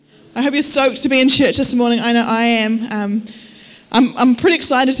hope you're stoked to be in church this morning. I know I am. I'm pretty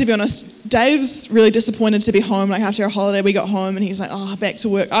excited, to be honest. Dave's really disappointed to be home. Like after our holiday, we got home and he's like, back to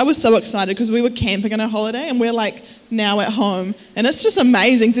work. I was so excited because we were camping on our holiday and we're like now at home. And it's just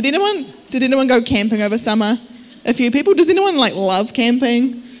amazing. Did anyone go camping over summer? A few people? Does anyone like love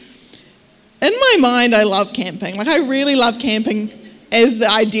camping? In my mind, I love camping. Like I really love camping as the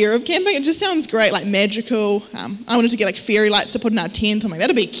idea of camping. It just sounds great, like magical. I wanted to get like fairy lights to put in our tent. I'm like,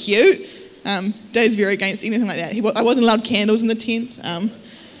 that'd be cute. Dave's very against anything like that. I wasn't allowed candles in the tent.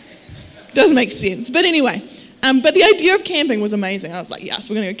 Doesn't make sense. But anyway, but the idea of camping was amazing. I was like, yes,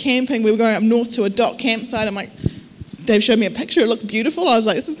 we're going to go camping. We were going up north to a dock campsite. I'm like, Dave showed me a picture. It looked beautiful. I was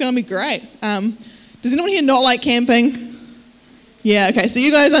like, this is going to be great. Does anyone here not like camping? Yeah, okay. So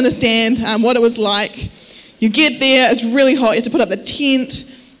you guys understand what it was like. You get there, it's really hot, you have to put up the tent.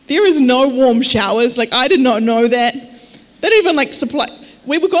 There is no warm showers. Like, I did not know that. They don't even, like, supply.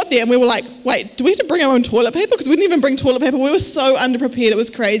 We got there and we were like, wait, do we have to bring our own toilet paper? Because we didn't even bring toilet paper. We were so underprepared, it was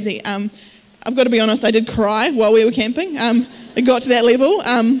crazy. I've got to be honest, I did cry while we were camping. It got to that level.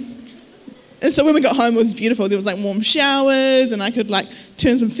 And so when we got home, it was beautiful. There was, like, warm showers and I could, like,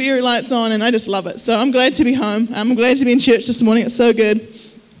 turn some fairy lights on and I just love it. So I'm glad to be home. I'm glad to be in church this morning. It's so good.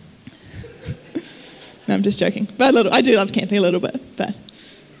 No, I'm just joking. But I do love camping a little bit, but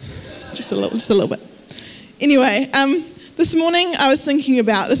just a little bit. Anyway, this morning I was thinking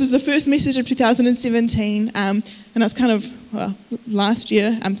about, this is the first message of 2017, and I was kind of, last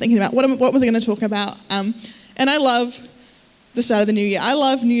year, I'm thinking about what was I going to talk about, and I love the start of the new year. I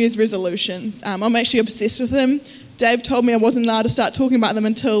love New Year's resolutions. I'm actually obsessed with them. Dave told me I wasn't allowed to start talking about them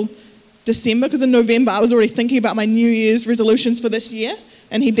until December, because in November I was already thinking about my New Year's resolutions for this year.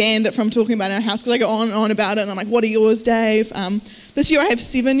 And he banned it from talking about it in our house because I go on and on about it. And I'm like, what are yours, Dave? This year I have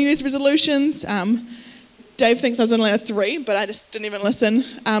 7 New Year's resolutions. Dave thinks I was only allowed 3, but I just didn't even listen.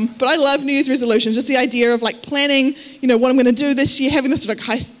 But I love New Year's resolutions, just the idea of like planning, what I'm going to do this year, having this sort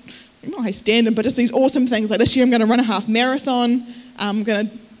of not high standard, but just these awesome things. Like this year I'm going to run a half marathon. I'm going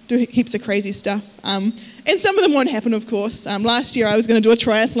to do heaps of crazy stuff. And some of them won't happen, of course. Last year I was going to do a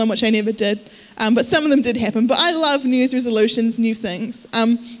triathlon, which I never did. But some of them did happen. But I love New Year's resolutions, new things.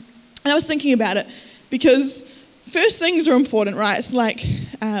 And I was thinking about it because first things are important, right? It's like,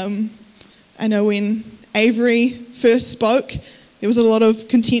 I know when Avery first spoke, there was a lot of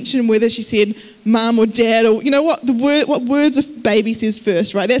contention whether she said mum or dad or, what words a baby says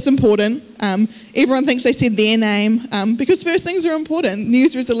first, right? That's important. Everyone thinks they said their name because first things are important. New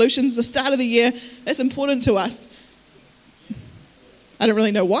Year's resolutions, the start of the year, that's important to us. I don't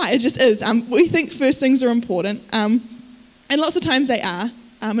really know why, it just is. We think first things are important, and lots of times they are.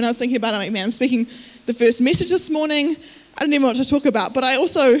 And I was thinking about it, I'm like, man, I'm speaking the first message this morning. I don't even know what to talk about, but I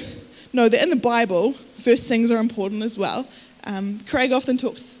also know that in the Bible, first things are important as well. Craig often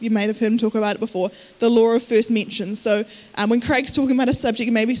talks, you may have heard him talk about it before, the law of first mention. So when Craig's talking about a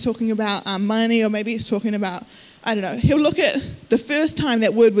subject, maybe he's talking about money, or maybe he's talking about, I don't know, he'll look at the first time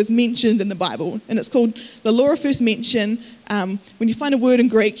that word was mentioned in the Bible, and it's called the law of first mention. When you find a word in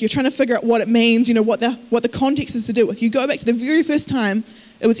Greek, you're trying to figure out what it means, what the context is to do with. You go back to the very first time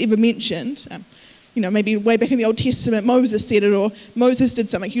it was ever mentioned. Maybe way back in the Old Testament, Moses said it, or Moses did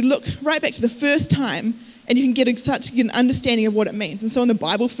something. You look right back to the first time, and you can get an understanding of what it means. And so in the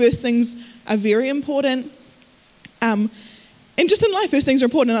Bible, first things are very important. And just in life, first things are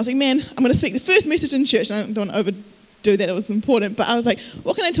important. And I was like, man, I'm going to speak the first message in church. And I don't want to overdo that, it was important. But I was like,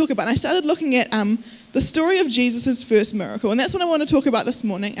 what can I talk about? And I started looking at the story of Jesus' first miracle. And that's what I want to talk about this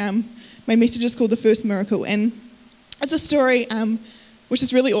morning. My message is called The First Miracle. And it's a story which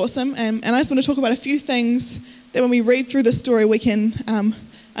is really awesome. And I just want to talk about a few things that when we read through the story, we can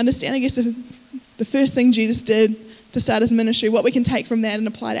understand, I guess, the first thing Jesus did to start his ministry, what we can take from that and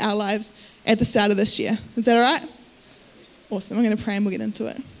apply to our lives at the start of this year. Is that all right? Awesome. I'm going to pray and we'll get into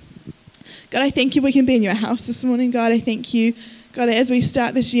it. God, I thank you we can be in your house this morning. God, I thank you, God, that as we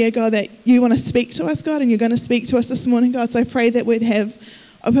start this year, God, that you want to speak to us, God, and you're going to speak to us this morning, God. So I pray that we'd have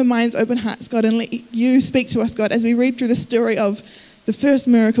open minds, open hearts, God, and let you speak to us, God, as we read through the story of the first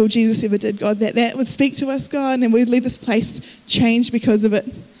miracle Jesus ever did, God, that would speak to us, God, and we'd leave this place changed because of it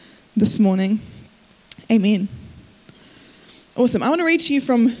this morning. Amen. Awesome. I want to read to you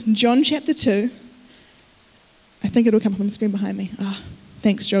from John chapter 2. I think it'll come up on the screen behind me.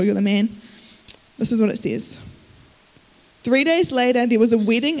 Thanks, Joel, you're the man. This is what it says. 3 days later, there was a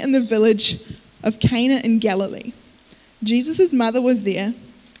wedding in the village of Cana in Galilee. Jesus' mother was there.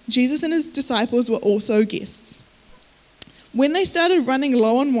 Jesus and his disciples were also guests. When they started running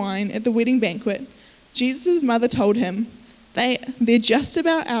low on wine at the wedding banquet, Jesus' mother told him, they're just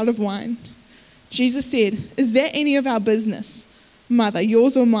about out of wine. Jesus said, "Is that any of our business? Mother,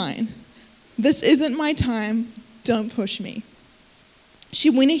 yours or mine?" This isn't my time. Don't push me." She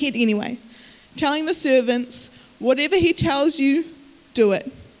went ahead anyway, telling the servants, "Whatever he tells you, do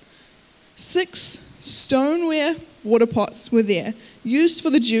it." 6 stoneware water pots were there, used for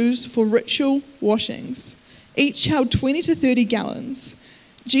the Jews for ritual washings. Each held 20 to 30 gallons.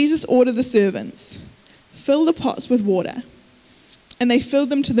 Jesus ordered the servants, "Fill the pots with water." And they filled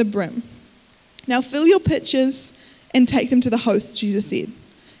them to the brim. "Now fill your pitchers and take them to the host," Jesus said.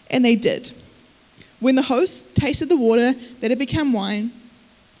 And they did. When the host tasted the water that had become wine,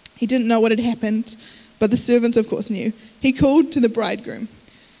 he didn't know what had happened, but the servants, of course, knew. He called to the bridegroom.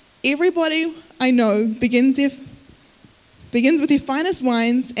 "Everybody I know begins with their finest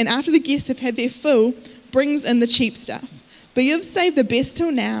wines, and after the guests have had their fill, brings in the cheap stuff. But you've saved the best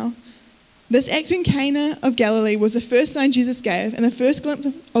till now." This act in Cana of Galilee was the first sign Jesus gave and the first glimpse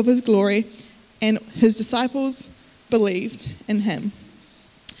of his glory, and his disciples believed in him.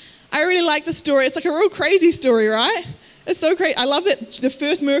 I really like the story. It's like a real crazy story, right? It's so crazy. I love that the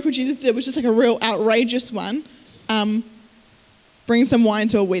first miracle Jesus did was just like a real outrageous one, bring some wine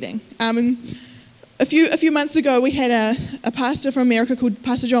to a wedding. And a few months ago, we had a pastor from America called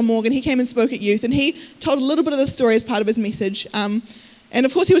Pastor John Morgan. He came and spoke at youth, and he told a little bit of the story as part of his message. And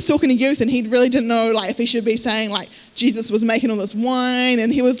of course, he was talking to youth, and he really didn't know if he should be saying Jesus was making all this wine,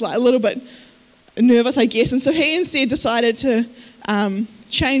 and he was a little bit nervous, I guess. And so he instead decided to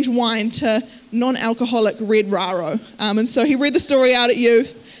change wine to non-alcoholic red Raro. And so he read the story out at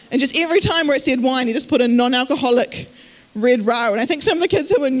youth, and just every time where it said wine, he just put in non-alcoholic red Raro. And I think some of the kids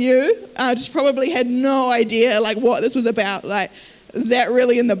who were new just probably had no idea what this was about. Is that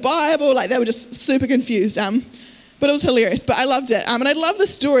really in the Bible? They were just super confused. But it was hilarious. But I loved it. And I love the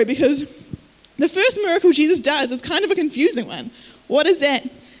story because the first miracle Jesus does is kind of a confusing one. What does that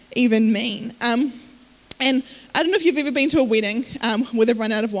even mean? And I don't know if you've ever been to a wedding where they've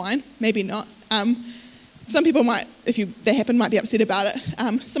run out of wine. Maybe not. Some people might, that happened, might be upset about it.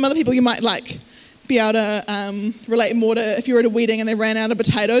 Some other people you might be able to relate more to if you were at a wedding and they ran out of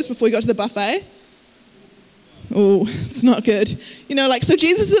potatoes before you got to the buffet. Oh, it's not good. So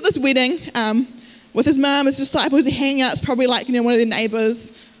Jesus is at this wedding with his mum, his disciples. They hang out. It's probably one of their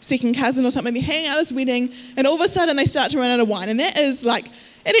neighbours, second cousin or something. They hang out at this wedding, and all of a sudden they start to run out of wine. And that is at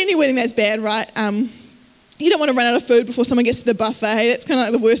any wedding, that's bad, right? You don't want to run out of food before someone gets to the buffet. That's kind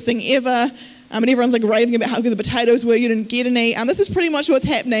of the worst thing ever. And everyone's raving about how good the potatoes were. You didn't get any. This is pretty much what's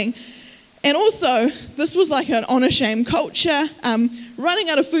happening. And also, this was an honour-shame culture. Running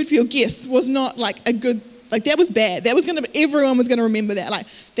out of food for your guests was not a good, that was bad. Everyone was going to remember that.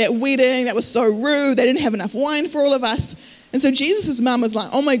 That wedding, that was so rude. They didn't have enough wine for all of us. And so Jesus' mum was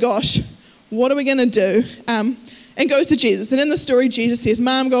oh my gosh, what are we going to do? And goes to Jesus. And in the story, Jesus says,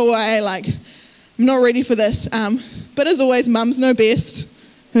 "Mum, go away. I'm not ready for this." But as always, mums know best.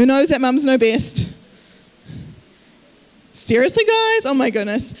 Who knows that mums know best? Seriously, guys? Oh my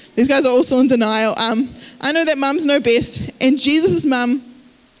goodness. These guys are also in denial. I know that mums know best. And Jesus' mum,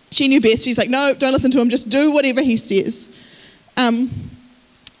 she knew best. She's "No, don't listen to him. Just do whatever he says." And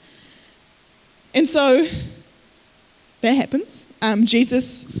so that happens.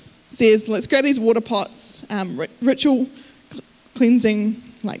 Jesus says, "Let's grab these water pots, ritual cleansing,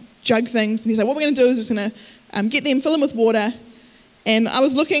 jug things." And he's "What we're going to do is we're just going to get them, fill them with water." And I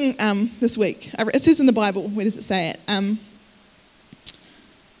was looking this week. It says in the Bible, where does it say it?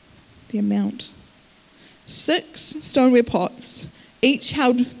 The amount. 6 stoneware pots, each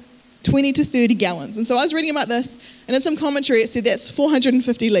held 20 to 30 gallons. And so I was reading about this, and in some commentary it said that's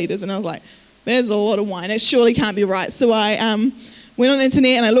 450 litres. And I was there's a lot of wine. It surely can't be right. So I went on the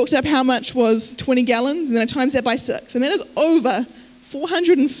internet and I looked up how much was 20 gallons, and then I times that by 6. And that is over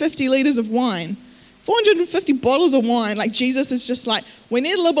 450 litres of wine. 450 bottles of wine. Jesus is just we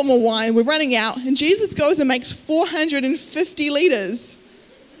need a little bit more wine. We're running out. And Jesus goes and makes 450 litres.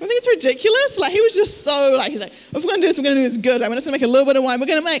 I think it's ridiculous. He was just so, he's if we're going to do this, we're going to do this good. I'm just going to make a little bit of wine. We're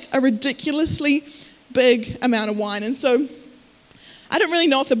going to make a ridiculously big amount of wine. And so I don't really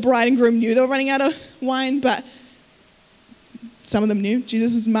know if the bride and groom knew they were running out of wine, but some of them knew.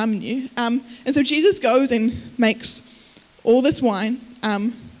 Jesus' mum knew. And so Jesus goes and makes all this wine.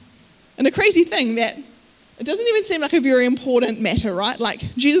 And a crazy thing that it doesn't even seem like a very important matter, right?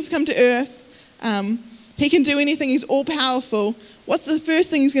 Jesus come to earth. He can do anything. He's all-powerful. What's the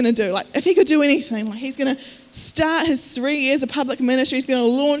first thing he's going to do? If he could do anything, he's going to start his 3 years of public ministry. He's going to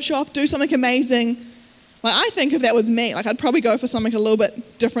launch off, do something amazing. I think if that was me, I'd probably go for something a little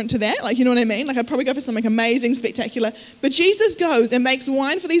bit different to that. You know what I mean? I'd probably go for something amazing, spectacular. But Jesus goes and makes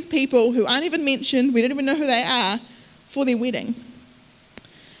wine for these people who aren't even mentioned. We don't even know who they are, for their wedding.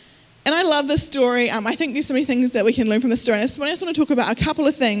 And I love this story. I think there's so many things that we can learn from this story. And this morning I just want to talk about a couple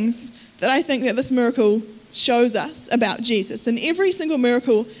of things that I think that this miracle shows us about Jesus. And every single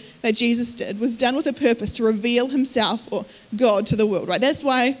miracle that Jesus did was done with a purpose to reveal himself or God to the world, right? That's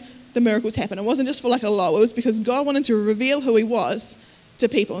why the miracles happened. It wasn't just for like a law. It was because God wanted to reveal who he was to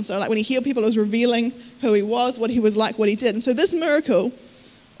people. And so like when he healed people, it was revealing who he was, what he was like, what he did. And so this miracle,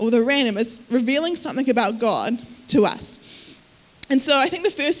 or the random, is revealing something about God to us. And so I think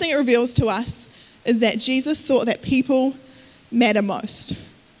the first thing it reveals to us is that Jesus thought that people matter most.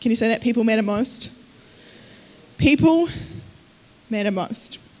 Can you say that? People matter most? People matter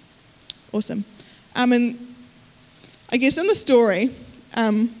most. Awesome. And I guess in the story,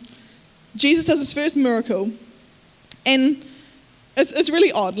 Jesus does his first miracle, and it's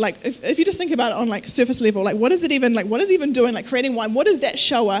really odd. Like if you just think about it on like surface level, like what is it even like? What is he even doing? Like creating wine? What does that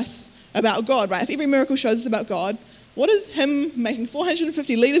show us about God? Right? If every miracle shows us about God, what does him making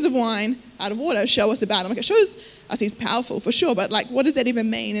 450 liters of wine out of water show us about him? Like it shows us he's powerful for sure, but like what does that even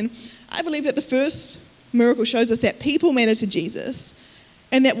mean? And I believe that the first miracle shows us that people matter to Jesus,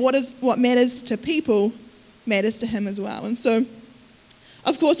 and that what matters to people matters to him as well. And so,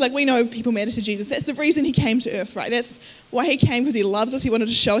 of course, like we know people matter to Jesus. That's the reason he came to earth, right? That's why he came, because he loves us. He wanted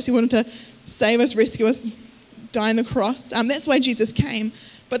to show us. He wanted to save us, rescue us, die on the cross. That's why Jesus came.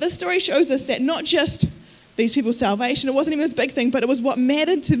 But this story shows us that not just these people's salvation, it wasn't even this big thing, but it was what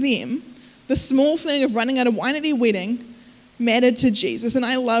mattered to them. The small thing of running out of wine at their wedding mattered to Jesus, and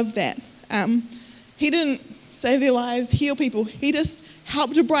I love that. He didn't save their lives, heal people. He just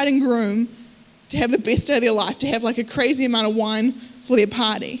helped a bride and groom to have the best day of their life, to have like a crazy amount of wine for their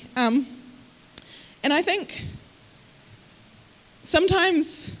party. And I think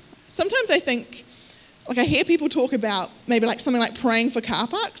sometimes I think, like I hear people talk about maybe like something like praying for car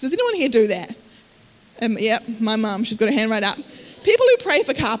parks. Does anyone here do that? Yep, my mum, she's got her hand right up. People who pray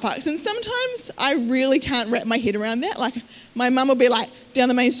for car parks, and sometimes I really can't wrap my head around that. Like my mum will be like down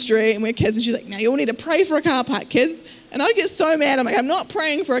the main street and we're kids, and she's like, "Now you all need to pray for a car park, kids." And I'd get so mad. I'm like, "I'm not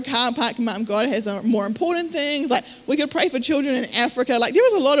praying for a car park, Mum. God has more important things. Like we could pray for children in Africa. Like there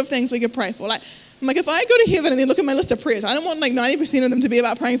was a lot of things we could pray for. Like I'm like, if I go to heaven and then look at my list of prayers, I don't want like 90% of them to be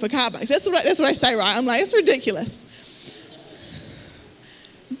about praying for car parks. That's what I say, right? I'm like, it's ridiculous.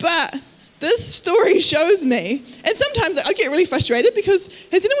 But this story shows me, and sometimes I get really frustrated because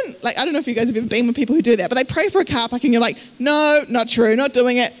has anyone, like, I don't know if you guys have ever been with people who do that, but they pray for a car park and you're like, no, not true, not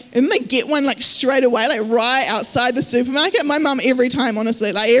doing it. And then they get one like straight away, like right outside the supermarket. My mum every time,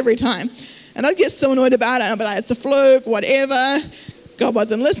 honestly, like every time. And I'd get so annoyed about it. I'd be like, it's a fluke, whatever. God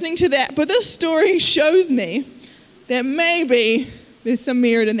wasn't listening to that. But this story shows me that maybe there's some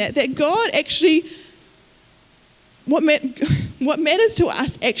merit in that God actually, what matters to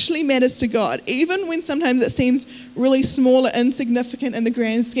us actually matters to God, even when sometimes it seems really small or insignificant in the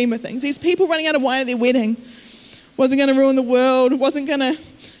grand scheme of things. These people running out of wine at their wedding wasn't going to ruin the world, what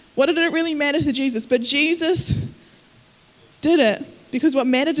did it really matter to Jesus? But Jesus did it because what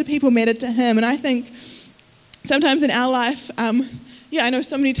mattered to people mattered to him. And I think sometimes in our life, I know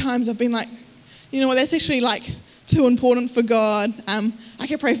so many times I've been like, you know what, that's actually like too important for God. I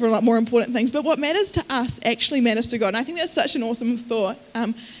can pray for a lot more important things, but what matters to us actually matters to God. And I think that's such an awesome thought.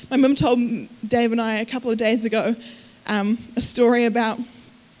 My mum told Dave and I a couple of days ago a story about,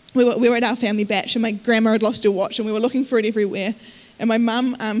 we were at our family batch and my grandma had lost her watch and we were looking for it everywhere. And my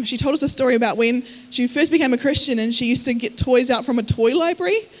mum, she told us a story about when she first became a Christian and she used to get toys out from a toy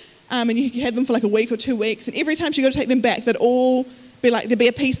library, and you had them for like a week or 2 weeks, and every time she got to take them back, they'd all be like, there'd be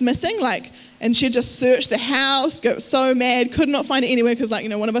a piece missing, like, and she'd just search the house, go so mad, could not find it anywhere because, like, you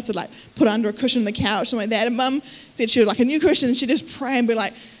know, one of us had like put under a cushion on the couch, something like that. And Mum said she was like a new Christian, and she'd just pray and be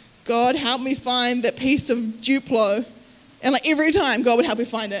like, God, help me find that piece of Duplo. And like every time, God would help me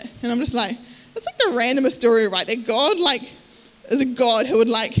find it. And I'm just like, that's like the randomest story, right? That God like is a God who would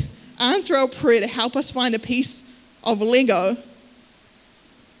like answer our prayer to help us find a piece of Lego.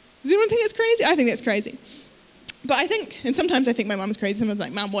 Does anyone think that's crazy? I think that's crazy. But I think, and sometimes I think my mum's crazy. Sometimes I'm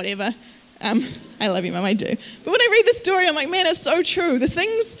like, Mum, whatever. I love you, Mum, I do. But when I read this story, I'm like, man, it's so true. The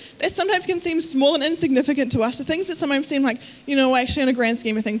things that sometimes can seem small and insignificant to us, the things that sometimes seem like, you know, actually in a grand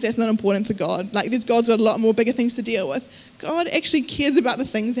scheme of things, that's not important to God. Like, God's got a lot more bigger things to deal with. God actually cares about the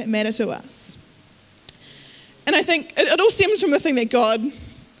things that matter to us. And I think it all stems from the thing that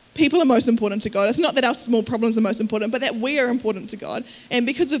people are most important to God. It's not that our small problems are most important, but that we are important to God. And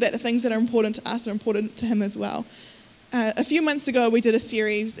because of that, the things that are important to us are important to him as well. A few months ago, we did a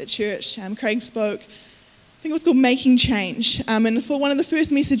series at church. Craig spoke. I think it was called Making Change. And for one of the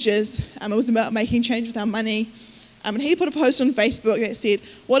first messages, it was about making change with our money. And he put a post on Facebook that said,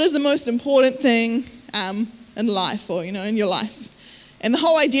 what is the most important thing in life, or, you know, in your life? And the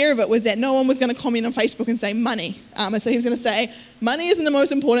whole idea of it was that no one was going to comment on Facebook and say money. And so he was going to say, money isn't the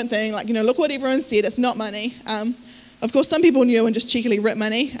most important thing. Like, look what everyone said. It's not money. Of course, some people knew and just cheekily ripped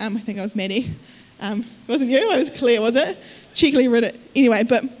money. I think I was Maddie. It wasn't you. It was Claire, was it? Cheekily ripped it. Anyway,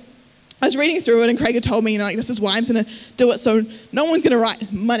 but I was reading through it and Craig had told me, this is why I'm going to do it. So no one's going to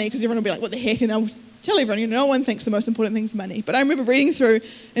write money because everyone will be like, what the heck? And I'll tell everyone, no one thinks the most important thing is money. But I remember reading through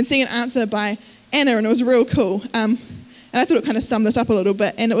and seeing an answer by Anna, and it was real cool. And I thought it kind of summed this up a little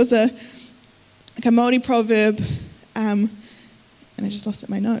bit. And it was a Māori proverb, and I just lost it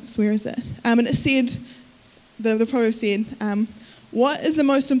in my notes. Where is it? And it said, the proverb said, what is the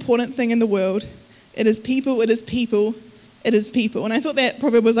most important thing in the world? It is people, it is people, it is people. And I thought that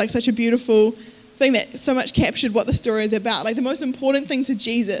proverb was like such a beautiful thing that so much captured what the story is about. Like the most important thing to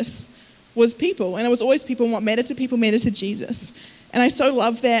Jesus was people. And it was always people, and what mattered to people mattered to Jesus. And I so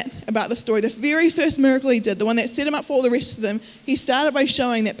love that about the story. The very first miracle he did, the one that set him up for all the rest of them, he started by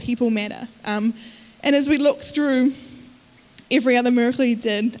showing that people matter. And as we look through every other miracle he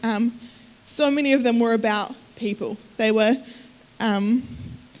did, so many of them were about people. They were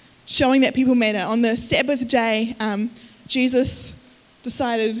showing that people matter. On the Sabbath day, Jesus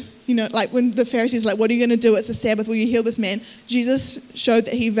decided, like when the Pharisees were like, what are you going to do? It's the Sabbath. Will you heal this man? Jesus showed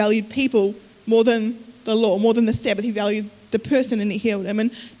that he valued people more than the law, more than the Sabbath. He valued the person, and he healed him.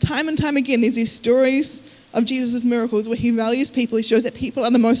 And time again, there's these stories of Jesus' miracles where he values people. He shows that people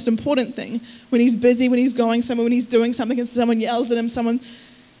are the most important thing. When he's busy, when he's going somewhere, when he's doing something and someone yells at him, someone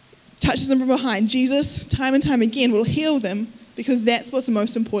touches them from behind, Jesus, time and time again, will heal them because that's what's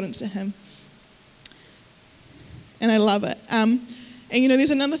most important to him. And I love it. And there's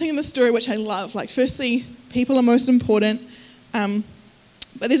another thing in the story which I love. Like, firstly, people are most important. But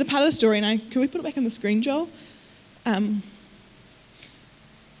there's a part of the story, and can we put it back on the screen, Joel?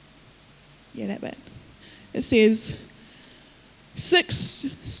 Yeah, that bit. It says, 6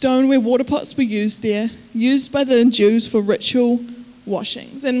 stoneware water pots were used there, used by the Jews for ritual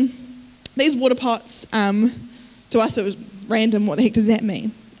washings. And these water pots, to us it was random, what the heck does that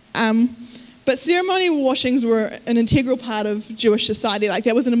mean? But ceremonial washings were an integral part of Jewish society. Like,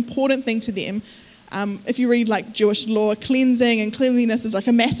 that was an important thing to them. If you read like Jewish law, cleansing and cleanliness is like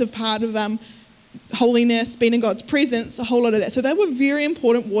a massive part of holiness, being in God's presence, a whole lot of that. So they were very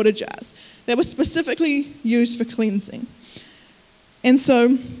important water jars. They were specifically used for cleansing. And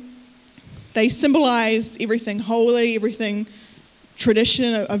so they symbolize everything holy, everything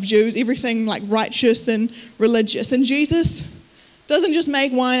tradition of Jews, everything like righteous and religious. And Jesus doesn't just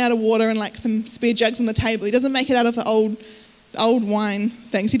make wine out of water and like some spare jugs on the table. He doesn't make it out of the old wine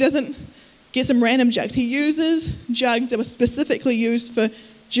things. He doesn't get some random jugs. He uses jugs that were specifically used for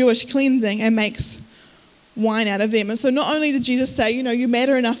Jewish cleansing and makes wine out of them. And so not only did Jesus say, you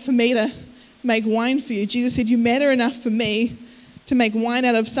matter enough for me to make wine for you, Jesus said, you matter enough for me to make wine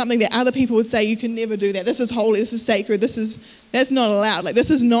out of something that other people would say, you can never do that. This is holy, this is sacred, that's not allowed. Like,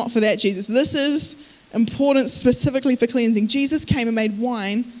 this is not for that, Jesus. This is important specifically for cleansing. Jesus came and made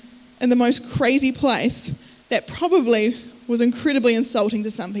wine in the most crazy place that probably was incredibly insulting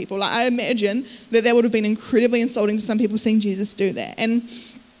to some people. Like, I imagine that would have been incredibly insulting to some people seeing Jesus do that. And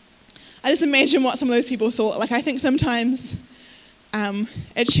I just imagine what some of those people thought. Like, I think sometimes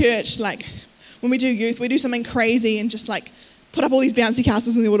at church, like when we do youth, we do something crazy and just like put up all these bouncy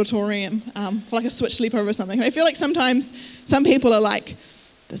castles in the auditorium for like a switch sleepover or something. And I feel like sometimes some people are like,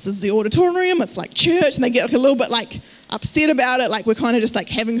 this is the auditorium, it's like church, and they get like a little bit like upset about it. Like, we're kind of just like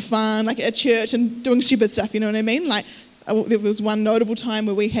having fun like at church and doing stupid stuff, you know what I mean? Like, there was one notable time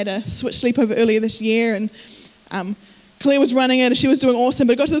where we had a switch sleepover earlier this year, and Claire was running it and she was doing awesome,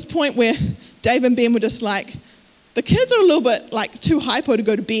 but it got to this point where Dave and Ben were just like, the kids are a little bit like too hypo to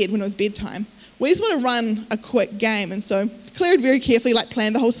go to bed when it was bedtime. We just want to run a quick game. And so Claire had very carefully like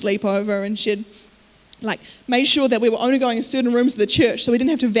planned the whole sleepover, and she'd like made sure that we were only going in certain rooms of the church, so we didn't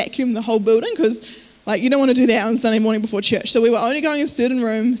have to vacuum the whole building, because like, you don't want to do that on Sunday morning before church. So we were only going in certain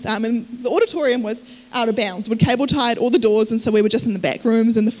rooms, and the auditorium was out of bounds. We'd cable tied all the doors, and so we were just in the back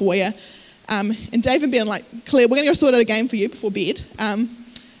rooms in the foyer. And Dave and Ben like, Claire, we're going to go sort out a game for you before bed.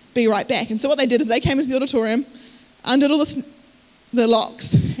 Be right back. And so what they did is they came into the auditorium, undid all the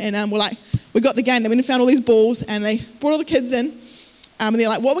locks, and we got the game. They went and found all these balls, and they brought all the kids in. And they're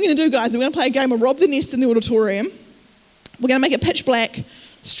like, what we're going to do, guys, we're going to play a game of Rob the Nest in the auditorium. We're going to make it pitch black,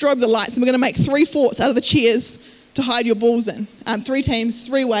 strobe the lights, and we're going to make 3 forts out of the chairs to hide your balls in. 3 teams,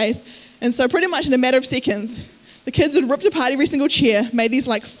 3 ways. And so pretty much in a matter of seconds, the kids had ripped apart every single chair, made these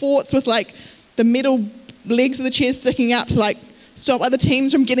like forts with like the metal legs of the chairs sticking up to like stop other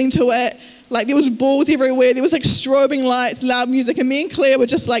teams from getting to it. Like, there was balls everywhere. There was like strobing lights, loud music. And me and Claire were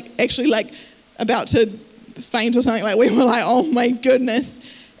just like actually like about to faint or something. Like, we were like, oh my goodness.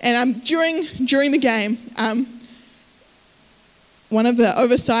 And during the game, one of the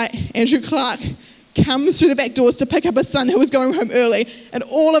oversight, Andrew Clark, comes through the back doors to pick up his son who was going home early, and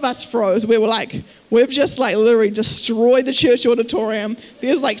all of us froze. We were like, we've just like literally destroyed the church auditorium.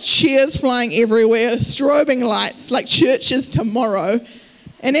 There's like cheers flying everywhere, strobing lights, like church is tomorrow.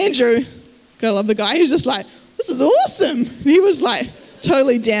 And Andrew, gotta love the guy, he was just like, this is awesome. He was like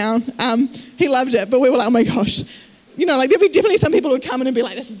totally down. He loved it, but we were like, oh my gosh. You know, like there'd be definitely some people who would come in and be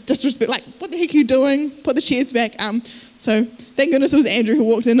like, this is disrespect. Like, what the heck are you doing? Put the chairs back. So thank goodness it was Andrew who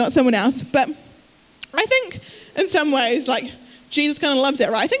walked in, not someone else. But I think in some ways, like, Jesus kind of loves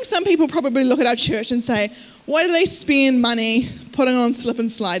that, right? I think some people probably look at our church and say, why do they spend money putting on Slip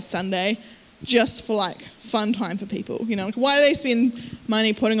and Slide Sunday just for, like, fun time for people? You know, like, why do they spend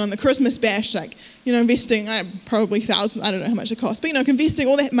money putting on the Christmas bash, like, you know, investing probably thousands, I don't know how much it costs, but, you know, investing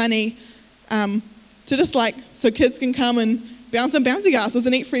all that money to just, like, so kids can come and bounce on bouncy castles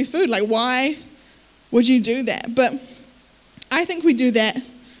and eat free food. Like, why would you do that? But I think we do that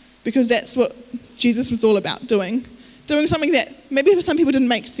because that's what Jesus was all about doing something that maybe for some people didn't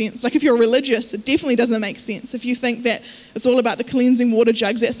make sense. Like if you're religious, it definitely doesn't make sense. If you think that it's all about the cleansing water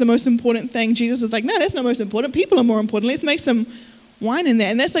jugs, that's the most important thing. Jesus is like, no, that's not most important. People are more important. Let's make some wine in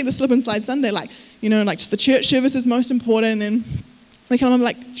there. And that's like the Slip and Slide Sunday. Like, you know, like just the church service is most important. And we come and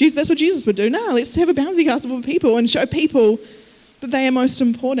like, Jesus, that's what Jesus would do. No, let's have a bouncy castle for people and show people that they are most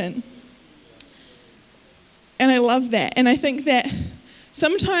important. And I love that. And I think that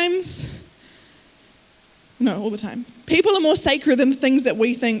sometimes, no, all the time, people are more sacred than the things that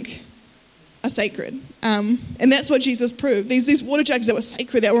we think are sacred. And that's what Jesus proved. These water jugs that were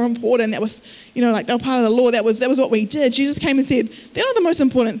sacred, that were important, that was, you know, like they were part of the law, that was what we did. Jesus came and said, they're not the most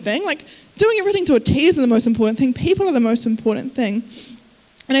important thing. Like doing everything to a T isn't the most important thing. People are the most important thing.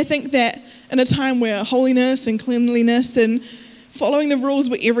 And I think that in a time where holiness and cleanliness and following the rules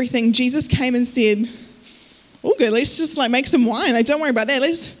were everything, Jesus came and said, oh good, let's just like make some wine. Like don't worry about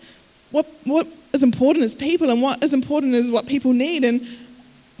that. What is important is people, and what is important is what people need. And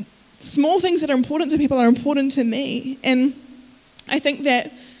small things that are important to people are important to me. And I think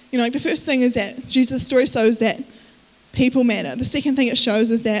that, you know, like the first thing is that Jesus' story shows that people matter. The second thing it shows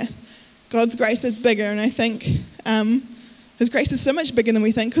is that God's grace is bigger. And I think His grace is so much bigger than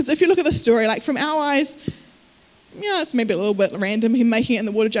we think. Because if you look at the story, like from our eyes, yeah, it's maybe a little bit random, him making it in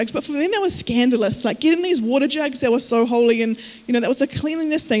the water jugs, but for them that was scandalous. Like getting these water jugs that were so holy, and you know that was a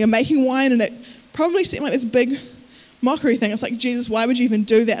cleanliness thing, and making wine, and it probably seemed like this big mockery thing. It's like, Jesus, why would you even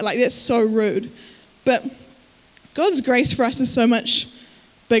do that? Like that's so rude. But God's grace for us is so much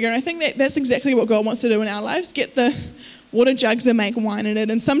bigger, and I think that that's exactly what God wants to do in our lives. Get the water jugs and make wine in it.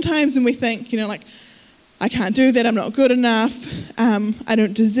 And sometimes when we think, you know, like, I can't do that, I'm not good enough, I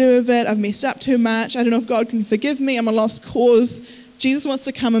don't deserve it, I've messed up too much, I don't know if God can forgive me, I'm a lost cause. Jesus wants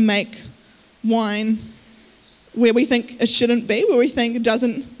to come and make wine where we think it shouldn't be, where we think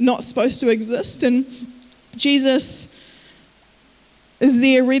it not supposed to exist. And Jesus is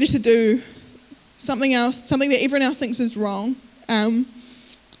there ready to do something else, something that everyone else thinks is wrong,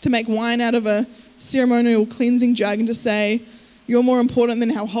 to make wine out of a ceremonial cleansing jug and to say, you're more important than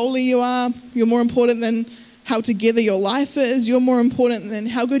how holy you are. You're more important than how together your life is. You're more important than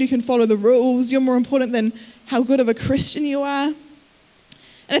how good you can follow the rules. You're more important than how good of a Christian you are. And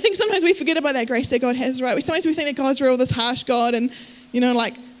I think sometimes we forget about that grace that God has, right? Sometimes we think that God's real, this harsh God, and, you know,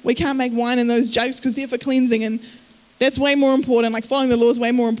 like, we can't make wine in those jugs because they're for cleansing, and that's way more important. Like, following the law is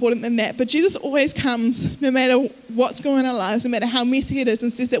way more important than that. But Jesus always comes, no matter what's going on in our lives, no matter how messy it is,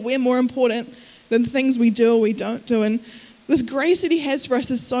 and says that we're more important than the things we do or we don't do. And this grace that He has for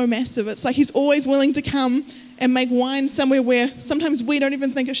us is so massive. It's like He's always willing to come and make wine somewhere where sometimes we don't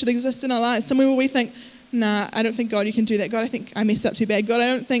even think it should exist in our lives. Somewhere where we think, nah, I don't think, God, you can do that. God, I think I messed up too bad. God, I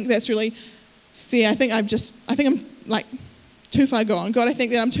don't think that's really fair. I think I'm like too far gone. God, I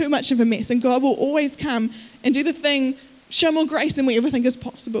think that I'm too much of a mess. And God will always come and do the thing, show more grace than we ever think is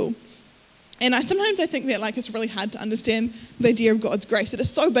possible. And sometimes I think that like it's really hard to understand the idea of God's grace. That it's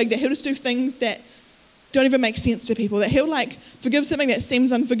so big that He'll just do things that don't even make sense to people, that He'll like forgive something that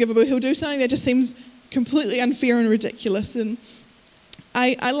seems unforgivable. He'll do something that just seems completely unfair and ridiculous. And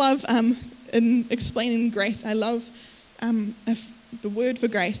I love, in explaining grace, I love the word for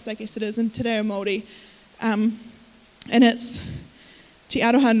grace, I guess it is, in Te Reo Māori, and it's Te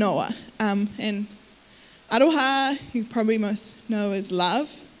Aroha Noa. And Aroha, you probably most know, is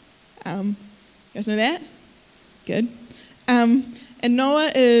love. You guys know that? Good. And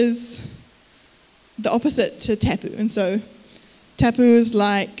Noa is the opposite to tapu. And so tapu is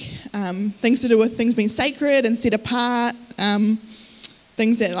like things to do with things being sacred and set apart. That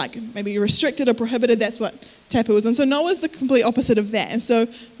things that like maybe restricted or prohibited, that's what tapu is. And so Noah's the complete opposite of that. And so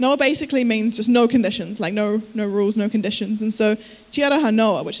Noah basically means just no conditions, like no rules, no conditions. And so Te Araha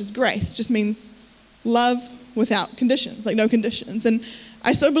Noa, which is grace, just means love without conditions, like no conditions. And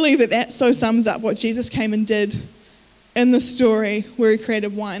I so believe that so sums up what Jesus came and did in the story where he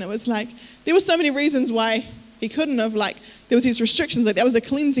created wine. It was like, there were so many reasons why he couldn't have, like, there was these restrictions, like that was a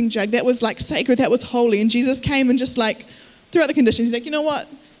cleansing jug, that was like sacred, that was holy. And Jesus came and just like threw out the conditions. He's like, you know what?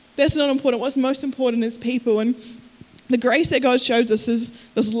 That's not important. What's most important is people. And the grace that God shows us is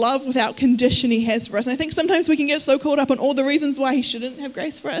this love without condition he has for us. And I think sometimes we can get so caught up on all the reasons why he shouldn't have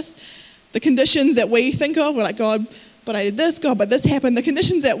grace for us. The conditions that we think of, we're like, God, but I did this, God, but this happened. The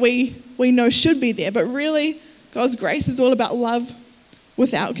conditions that we know should be there. But really, God's grace is all about love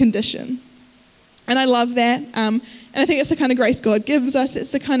without condition. And I love that. And I think it's the kind of grace God gives us.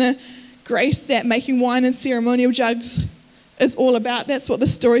 It's the kind of grace that making wine in ceremonial jugs is all about. That's what the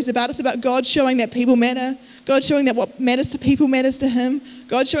story's about. It's about God showing that people matter. God showing that what matters to people matters to him.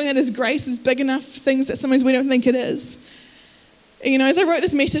 God showing that his grace is big enough for things that sometimes we don't think it is. You know, as I wrote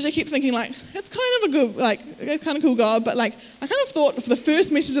this message, I kept thinking, like, it's kind of a good, like, it's kind of cool, God, but, like, I kind of thought for the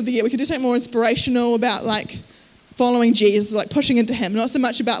first message of the year, we could do something more inspirational about, like, following Jesus, like, pushing into him, not so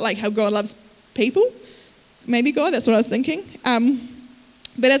much about, like, how God loves people. Maybe God, that's what I was thinking.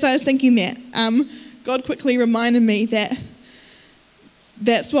 But as I was thinking that, God quickly reminded me that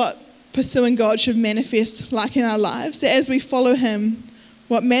that's what pursuing God should manifest like in our lives, that as we follow him,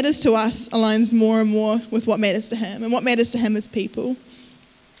 what matters to us aligns more and more with what matters to him. And what matters to him is people.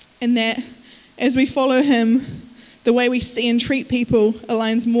 And that as we follow him, the way we see and treat people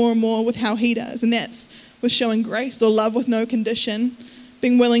aligns more and more with how he does. And that's with showing grace or love with no condition,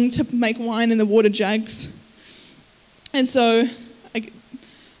 being willing to make wine in the water jugs. And so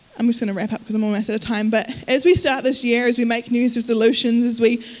I'm just going to wrap up because I'm almost out of time. But as we start this year, as we make New Year's resolutions, as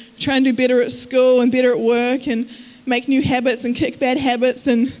we try and do better at school and better at work and make new habits and kick bad habits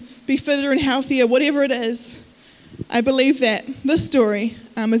and be fitter and healthier, whatever it is, I believe that this story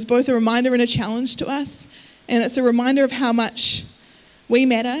is both a reminder and a challenge to us. And it's a reminder of how much we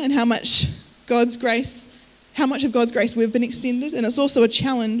matter and how much of God's grace we've been extended. And it's also a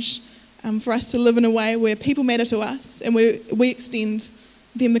challenge for us to live in a way where people matter to us and we extend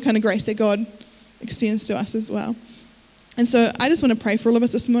them the kind of grace that God extends to us as well. And so I just want to pray for all of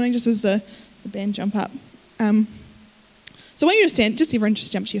us this morning, just as the band jump up. So when you just stand, just everyone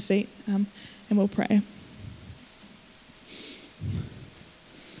just jump to your feet, and we'll pray.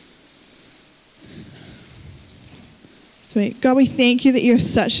 Sweet. God, we thank you that you're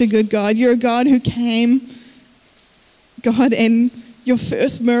such a good God. You're a God who came, God, and your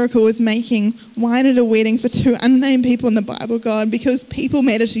first miracle was making wine at a wedding for two unnamed people in the Bible, God, because people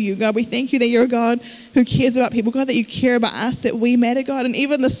matter to you, God. We thank you that you're a God who cares about people, God, that you care about us, that we matter, God, and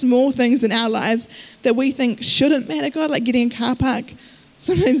even the small things in our lives that we think shouldn't matter, God, like getting a car park,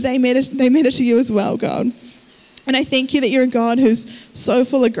 sometimes they matter to you as well, God. And I thank you that you're a God who's so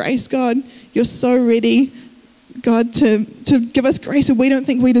full of grace, God. You're so ready, God, to give us grace when we don't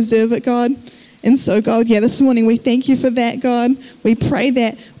think we deserve it, God. And so, God, this morning we thank you for that, God. We pray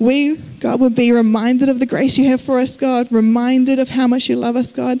that we, God, would be reminded of the grace you have for us, God, reminded of how much you love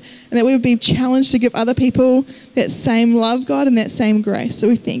us, God, and that we would be challenged to give other people that same love, God, and that same grace. So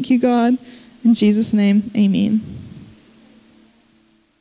we thank you, God. In Jesus' name, amen.